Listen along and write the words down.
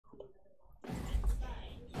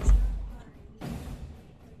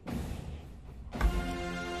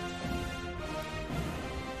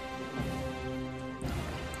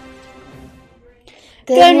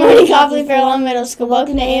Good morning, Copley Fairlawn Middle School.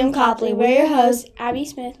 Welcome to AM Copley. We're your hosts, Abby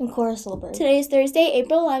Smith and Cora Silberg. Today is Thursday,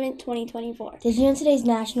 April 11th, 2024. Did you know today's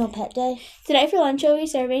National Pet Day? Today for lunch we'll be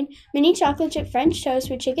serving mini chocolate chip French toast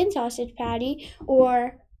with chicken sausage patty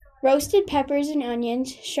or roasted peppers and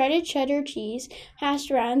onions, shredded cheddar cheese, hash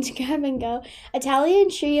browns, grab and go, Italian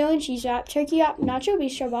trio and cheese wrap, turkey wrap, nacho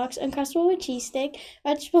bistro box, Uncrustable with cheese stick,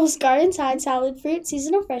 vegetables, garden side salad, fruit,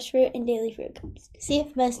 seasonal fresh fruit, and daily fruit cups.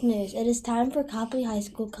 CFMS News. It is time for Copley High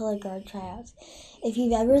School Color Guard tryouts. If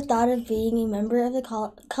you've ever thought of being a member of the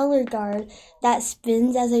Color Guard that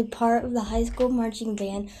spins as a part of the high school marching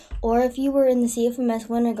band, or if you were in the CFMS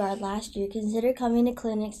Winter Guard last year, consider coming to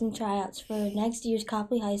clinics and tryouts for next year's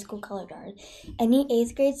Copley High School Color Guard. Any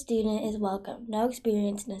 8th grade student is welcome. No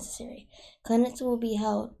experience necessary. Clinics will be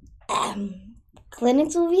held on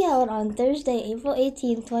Thursday, April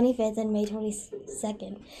 18th, 25th, and May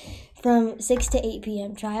 22nd from 6 to 8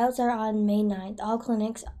 p.m. Tryouts are on May 9th. All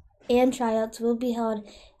clinics and tryouts will be held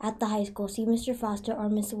at the high school. See Mr. Foster or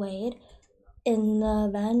Miss Wade in the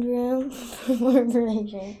band room for more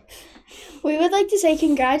information. We would like to say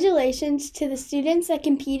congratulations to the students that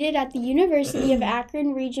competed at the University of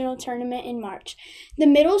Akron Regional Tournament in March. The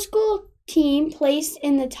middle school team placed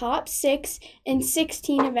in the top 6 in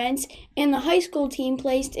 16 events, and the high school team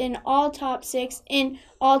placed in all top 6 in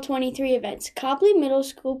all 23 events. Copley Middle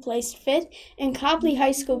School placed 5th, and Copley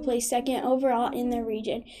High School placed 2nd overall in their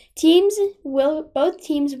region. Both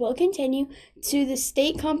teams will continue to the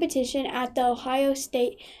state competition at the Ohio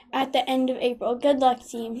State at the end of April. Good luck,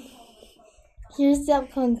 team. Here's the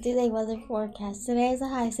upcoming 3-day weather forecast. Today has a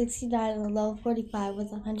high of 69 and a low of 45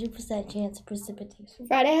 with a 100% chance of precipitation.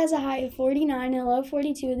 Friday has a high of 49 and a low of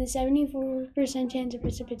 42 with a 74% chance of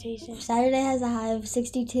precipitation. Saturday has a high of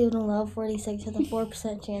 62 and a low of 46 with a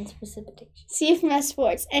 4% chance of precipitation. CFMS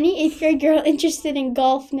Sports. Any 8th grade girl interested in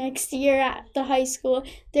golf next year at the high school,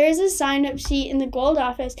 there is a sign-up sheet in the Gold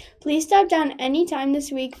office. Please stop down anytime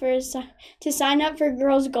this week to sign up for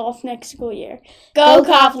girls golf next school year. Go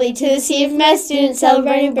Copley! To the CFMS student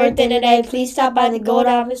celebrating birthday today, please stop by the Gold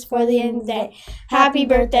office for the end of the day. Happy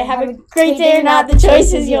birthday. Have a great day or not. The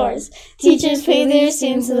choice is yours. Teachers, please lead your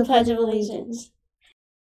students to the Pledge of Allegiance.